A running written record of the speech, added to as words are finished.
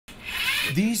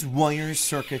These wires,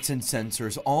 circuits, and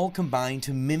sensors all combine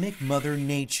to mimic Mother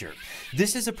Nature.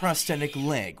 This is a prosthetic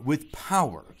leg with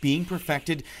power being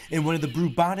perfected in one of the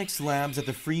BruBotics labs at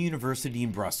the Free University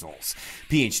in Brussels.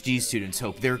 PhD students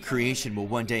hope their creation will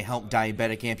one day help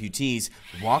diabetic amputees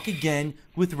walk again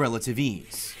with relative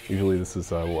ease. Usually this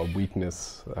is a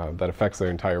weakness that affects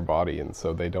their entire body, and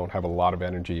so they don't have a lot of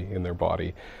energy in their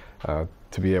body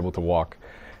to be able to walk.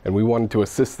 And we wanted to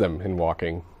assist them in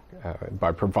walking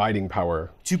by providing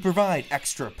power. To provide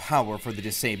extra power for the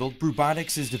disabled,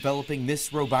 BruBotics is developing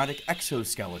this robotic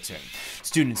exoskeleton.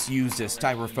 Students used a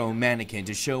styrofoam mannequin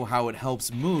to show how it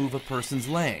helps move a person's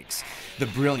legs. The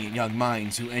brilliant young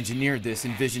minds who engineered this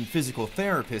envisioned physical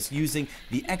therapists using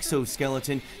the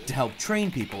exoskeleton to help train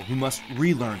people who must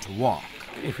relearn to walk.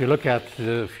 If you look at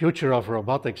the future of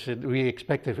robotics, we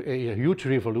expect a huge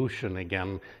revolution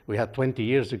again. We had 20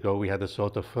 years ago, we had a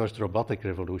sort of first robotic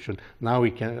revolution. Now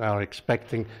we are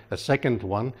expecting a second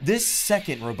one. This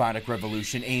second robotic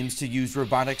revolution aims to use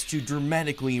robotics to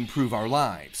dramatically improve our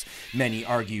lives. Many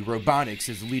argue robotics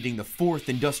is leading the fourth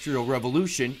industrial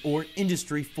revolution, or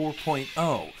Industry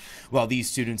 4.0. While these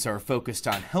students are focused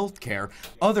on healthcare,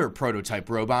 other prototype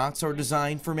robots are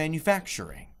designed for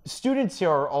manufacturing. Students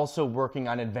here are also working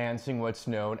on advancing what's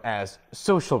known as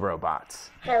social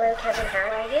robots. Hello, Kevin. How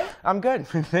are you? I'm good.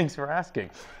 Thanks for asking.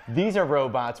 These are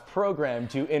robots programmed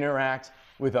to interact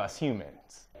with us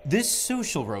humans. This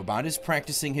social robot is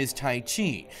practicing his Tai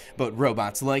Chi, but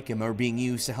robots like him are being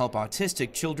used to help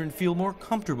autistic children feel more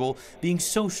comfortable being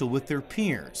social with their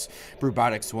peers.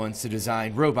 BruBotics wants to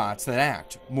design robots that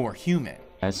act more human.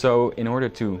 So in order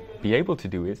to be able to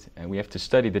do it, we have to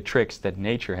study the tricks that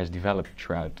nature has developed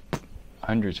throughout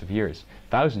hundreds of years,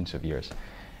 thousands of years.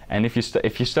 And if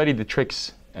you study the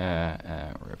tricks,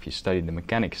 or if you study the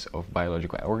mechanics of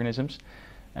biological organisms,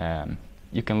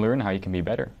 you can learn how you can be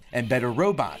better. And better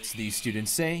robots, these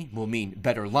students say, will mean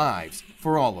better lives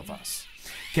for all of us.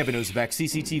 Kevin Ozebek,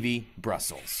 CCTV,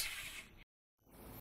 Brussels.